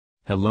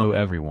Hello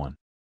everyone.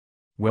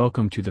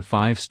 Welcome to the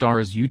 5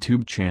 Stars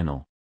YouTube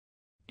channel.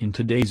 In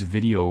today's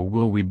video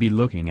we'll be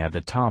looking at the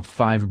top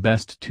 5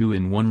 best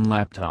 2-in-1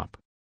 laptop.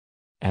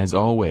 As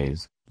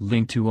always,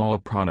 link to all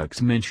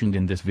products mentioned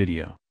in this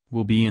video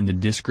will be in the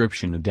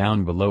description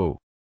down below.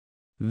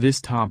 This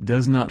top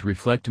does not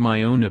reflect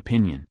my own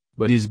opinion,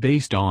 but is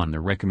based on the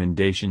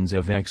recommendations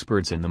of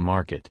experts in the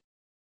market.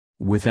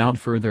 Without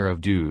further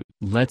ado,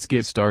 let's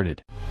get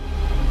started.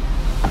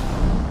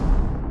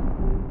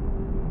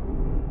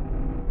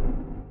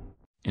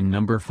 In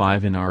number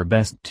 5 in our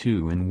best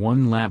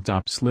 2-in-1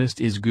 laptops list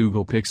is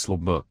Google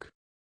Pixelbook.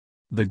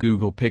 The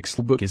Google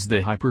Pixelbook is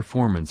the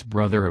high-performance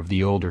brother of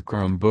the older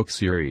Chromebook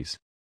series.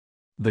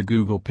 The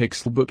Google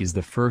Pixelbook is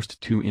the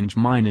first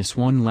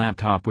 2-in-1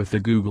 laptop with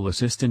the Google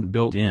Assistant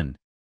built in.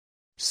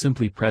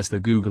 Simply press the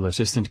Google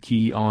Assistant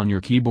key on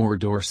your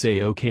keyboard or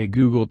say OK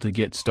Google to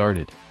get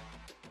started.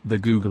 The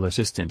Google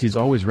Assistant is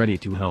always ready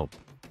to help.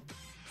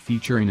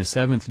 Featuring a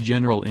 7th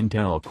General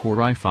Intel Core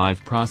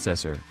i5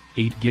 processor,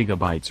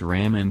 8GB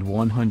RAM and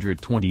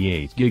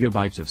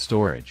 128GB of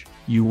storage,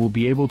 you will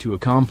be able to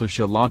accomplish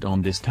a lot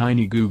on this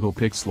tiny Google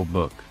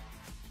Pixelbook.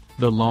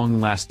 The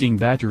long-lasting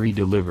battery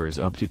delivers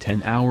up to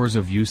 10 hours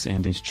of use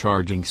and is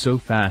charging so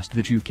fast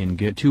that you can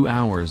get 2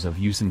 hours of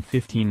use in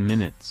 15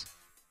 minutes.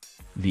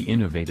 The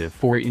innovative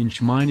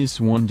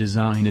 4-in-1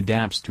 design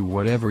adapts to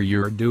whatever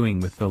you're doing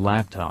with the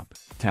laptop,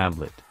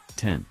 tablet,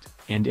 tent,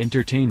 and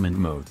entertainment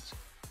modes.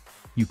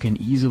 You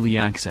can easily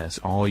access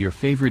all your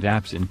favorite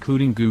apps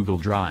including Google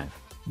Drive,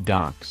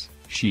 Docs,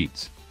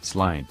 Sheets,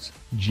 Slides,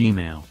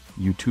 Gmail,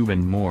 YouTube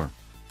and more.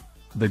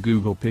 The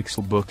Google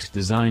Pixelbook's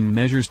design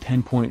measures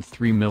 10.3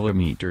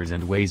 mm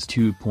and weighs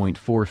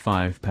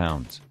 2.45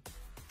 pounds.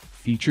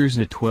 Features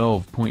a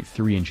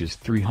 12.3 inches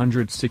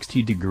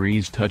 360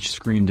 degrees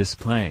touchscreen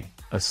display,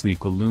 a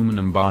sleek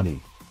aluminum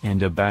body,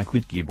 and a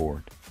backlit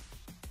keyboard.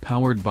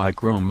 Powered by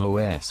Chrome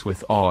OS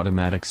with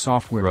automatic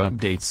software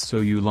updates so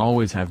you'll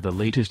always have the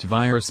latest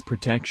virus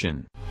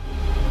protection.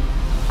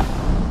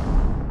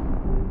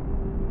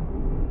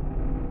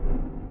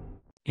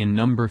 In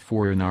number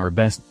 4 in our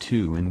best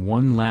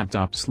 2-in-1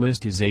 laptops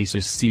list is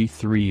ASUS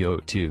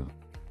C302.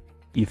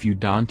 If you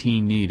don't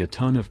need a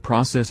ton of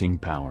processing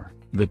power,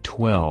 the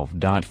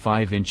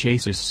 12.5-inch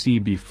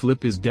ASUS CB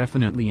Flip is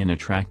definitely an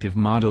attractive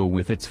model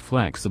with its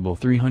flexible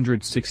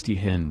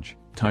 360-hinge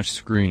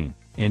touchscreen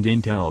and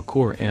Intel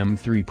Core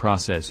M3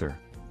 processor.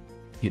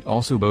 It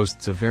also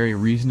boasts a very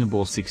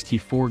reasonable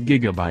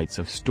 64GB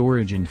of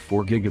storage and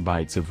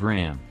 4GB of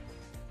RAM.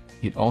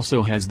 It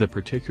also has the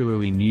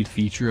particularly neat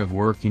feature of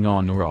working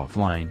on or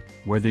offline,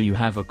 whether you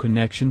have a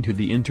connection to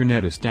the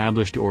internet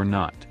established or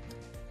not.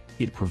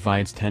 It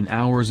provides 10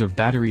 hours of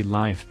battery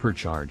life per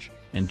charge,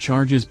 and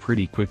charges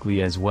pretty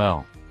quickly as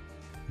well.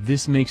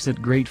 This makes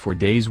it great for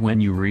days when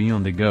you're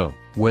on the go,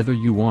 whether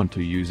you want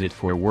to use it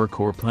for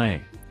work or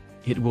play.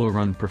 It will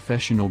run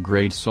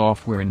professional-grade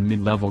software and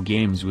mid-level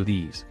games with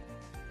ease.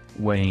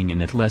 Weighing in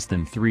at less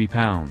than 3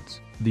 pounds,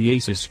 the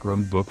ASUS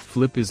Chromebook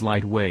Flip is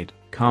lightweight,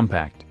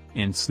 compact,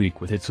 and sleek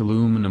with its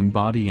aluminum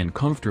body and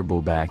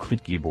comfortable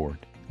backlit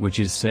keyboard, which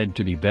is said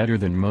to be better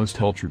than most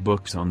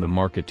ultrabooks on the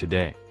market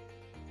today.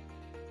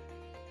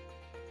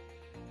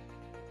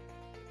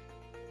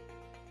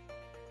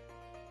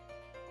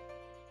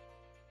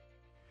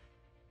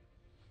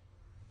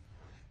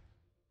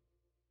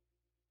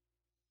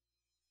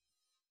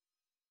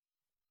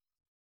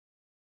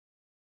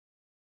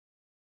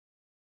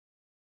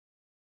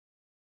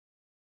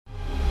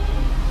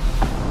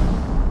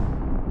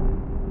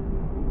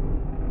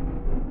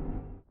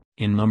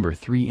 In number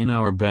 3 in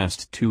our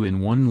best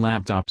 2-in-1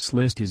 laptops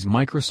list is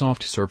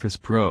Microsoft Surface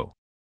Pro.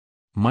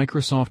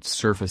 Microsoft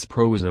Surface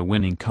Pro is a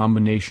winning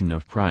combination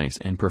of price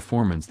and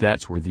performance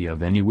that's worthy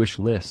of any wish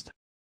list.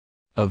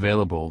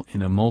 Available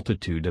in a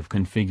multitude of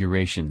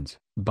configurations,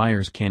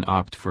 buyers can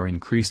opt for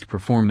increased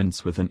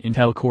performance with an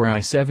Intel Core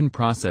i7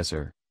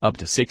 processor, up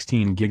to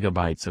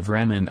 16GB of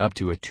RAM and up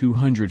to a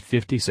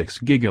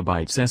 256GB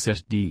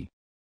SSD.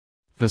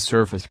 The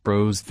Surface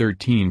Pro's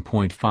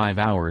 13.5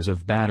 hours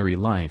of battery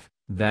life,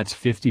 that's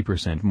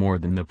 50% more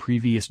than the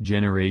previous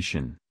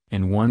generation,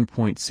 and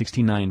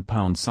 1.69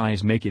 pound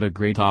size make it a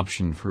great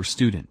option for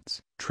students,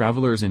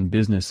 travelers and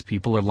business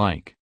people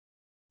alike.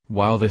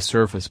 While the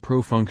Surface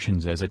Pro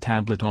functions as a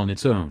tablet on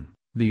its own,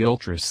 the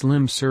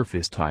ultra-slim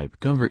Surface Type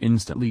cover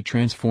instantly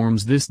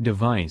transforms this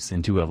device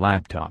into a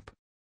laptop.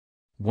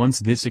 Once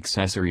this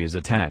accessory is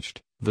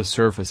attached, the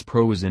Surface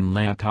Pro is in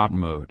laptop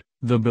mode,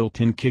 the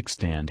built-in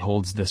kickstand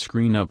holds the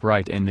screen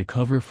upright and the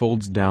cover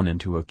folds down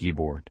into a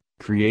keyboard,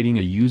 creating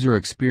a user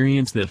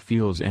experience that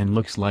feels and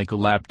looks like a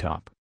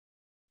laptop.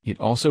 It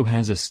also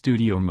has a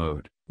studio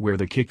mode, where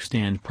the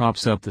kickstand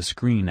props up the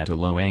screen at a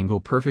low angle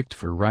perfect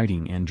for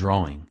writing and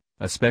drawing,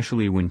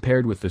 especially when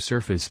paired with the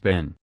Surface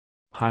Pen.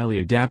 Highly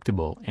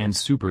adaptable and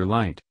super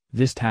light,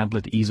 this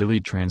tablet easily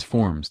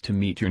transforms to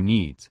meet your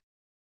needs.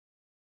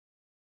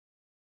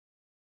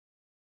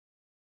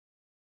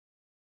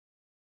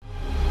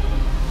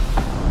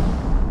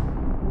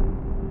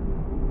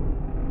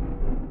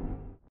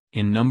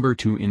 In number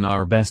 2 in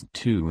our best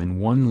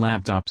 2-in-1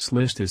 laptops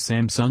list is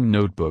Samsung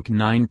Notebook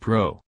 9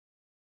 Pro.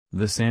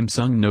 The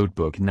Samsung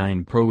Notebook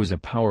 9 Pro is a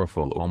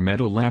powerful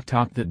all-metal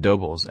laptop that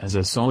doubles as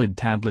a solid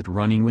tablet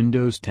running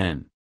Windows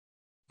 10.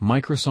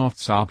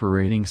 Microsoft's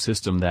operating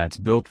system that's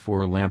built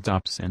for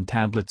laptops and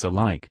tablets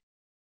alike.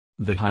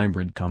 The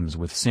hybrid comes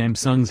with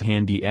Samsung's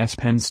handy S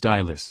Pen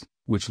stylus,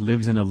 which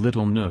lives in a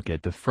little nook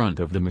at the front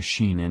of the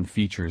machine and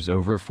features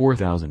over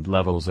 4,000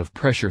 levels of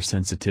pressure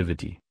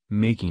sensitivity,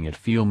 making it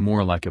feel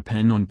more like a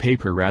pen on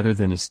paper rather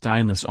than a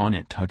stylus on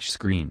a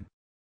touchscreen.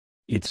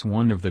 It's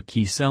one of the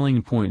key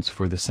selling points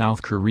for the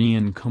South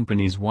Korean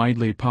company's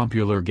widely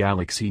popular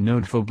Galaxy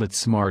Note phablet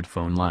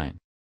smartphone line.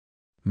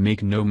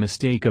 Make no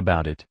mistake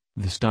about it,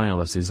 the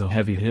stylus is a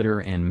heavy hitter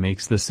and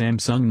makes the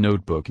Samsung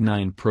Notebook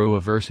 9 Pro a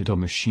versatile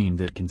machine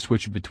that can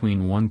switch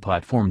between one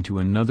platform to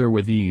another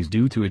with ease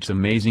due to its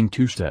amazing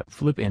two-step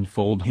flip and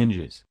fold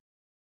hinges.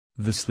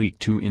 The sleek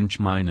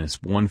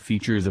 2-inch-1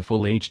 features a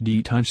full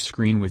HD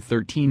touchscreen with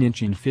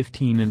 13-inch and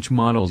 15-inch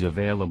models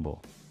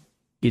available.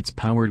 It's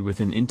powered with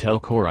an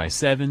Intel Core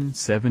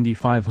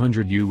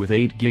i7-7500U with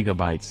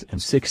 8GB and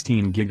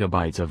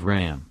 16GB of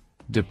RAM,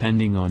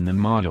 depending on the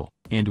model,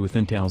 and with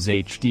Intel's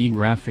HD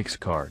graphics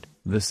card.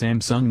 The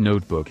Samsung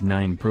Notebook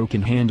 9 Pro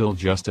can handle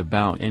just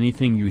about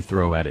anything you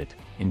throw at it,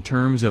 in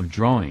terms of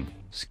drawing,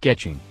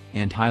 sketching,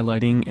 and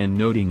highlighting and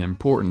noting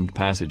important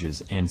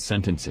passages and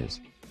sentences.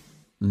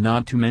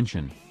 Not to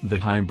mention, the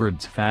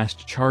hybrid's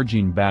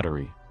fast-charging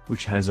battery,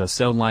 which has a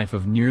cell life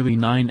of nearly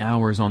 9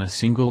 hours on a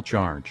single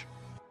charge.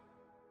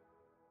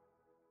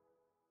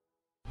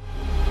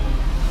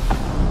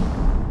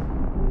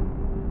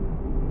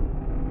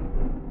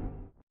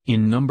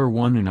 In number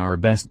 1 in our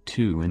best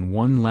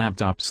 2-in-1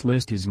 laptops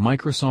list is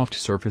Microsoft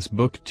Surface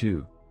Book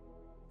 2.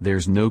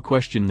 There's no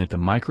question that the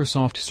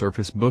Microsoft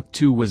Surface Book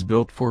 2 was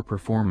built for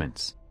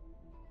performance.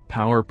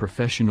 Power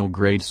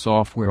professional-grade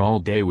software all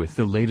day with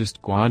the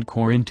latest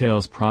quad-core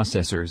Intel's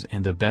processors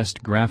and the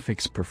best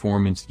graphics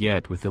performance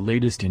yet with the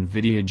latest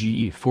NVIDIA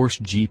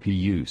GeForce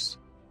GPUs.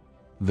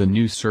 The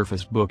new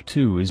Surface Book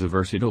 2 is a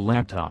versatile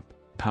laptop,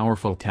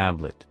 powerful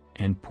tablet,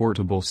 and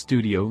portable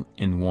studio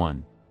in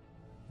one.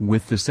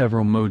 With the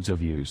several modes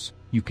of use,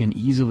 you can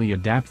easily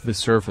adapt the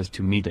Surface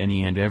to meet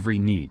any and every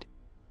need.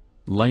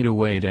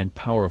 Lightweight and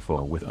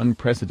powerful with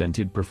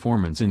unprecedented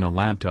performance in a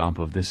laptop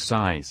of this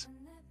size.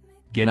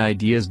 Get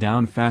ideas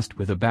down fast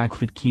with a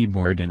backlit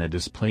keyboard and a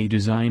display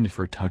designed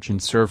for touch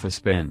and Surface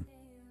Pen.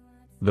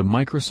 The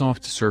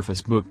Microsoft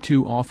Surface Book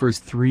 2 offers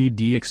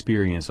 3D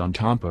experience on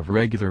top of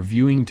regular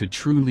viewing to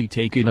truly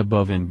take it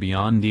above and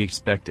beyond the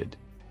expected.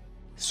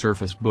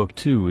 Surface Book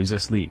 2 is a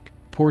sleek,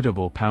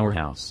 portable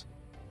powerhouse.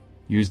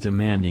 Use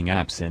demanding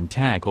apps and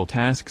tackle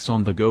tasks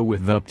on the go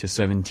with up to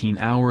 17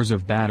 hours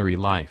of battery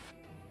life.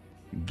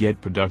 Get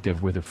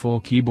productive with a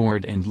full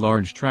keyboard and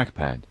large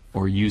trackpad,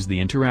 or use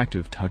the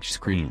interactive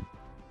touchscreen.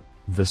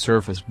 The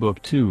Surface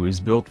Book 2 is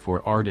built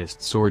for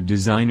artists or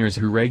designers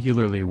who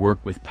regularly work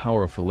with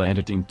powerful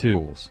editing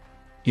tools.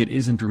 It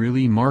isn't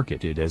really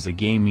marketed as a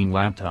gaming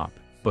laptop,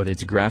 but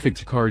its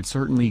graphics card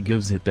certainly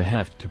gives it the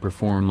heft to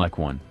perform like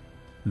one.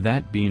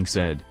 That being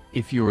said,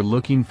 if you're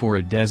looking for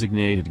a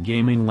designated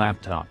gaming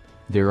laptop,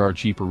 there are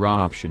cheaper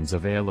options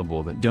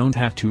available that don't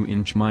have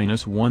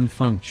 2-inch-1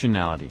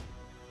 functionality.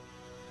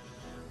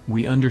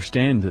 We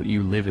understand that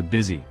you live a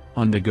busy,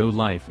 on-the-go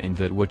life and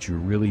that what you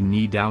really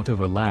need out of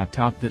a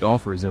laptop that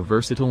offers a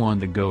versatile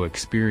on-the-go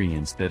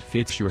experience that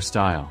fits your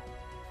style.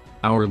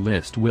 Our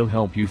list will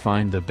help you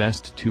find the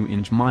best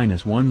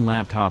 2-inch-1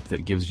 laptop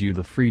that gives you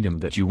the freedom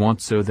that you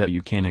want so that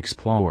you can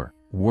explore,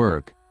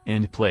 work,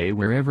 and play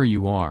wherever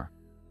you are.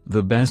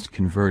 The best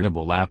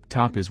convertible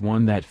laptop is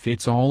one that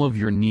fits all of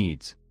your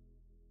needs.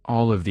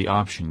 All of the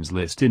options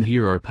listed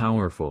here are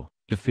powerful,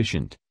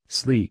 efficient,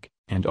 sleek,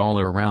 and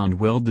all-around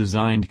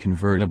well-designed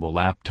convertible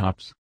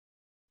laptops.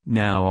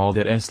 Now all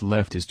that's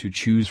left is to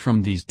choose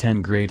from these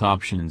 10 great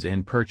options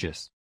and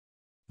purchase.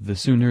 The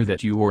sooner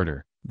that you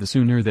order, the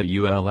sooner that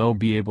you'll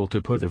be able to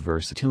put the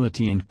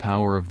versatility and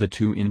power of the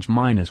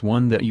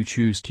 2-inch-1 that you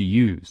choose to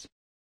use.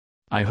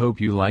 I hope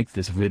you like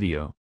this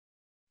video.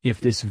 If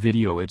this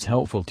video is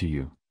helpful to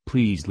you,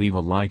 please leave a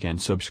like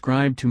and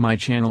subscribe to my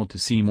channel to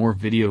see more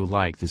video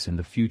like this in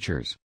the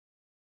futures.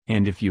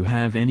 And if you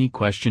have any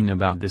question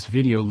about this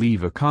video,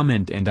 leave a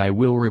comment and I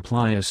will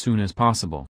reply as soon as possible.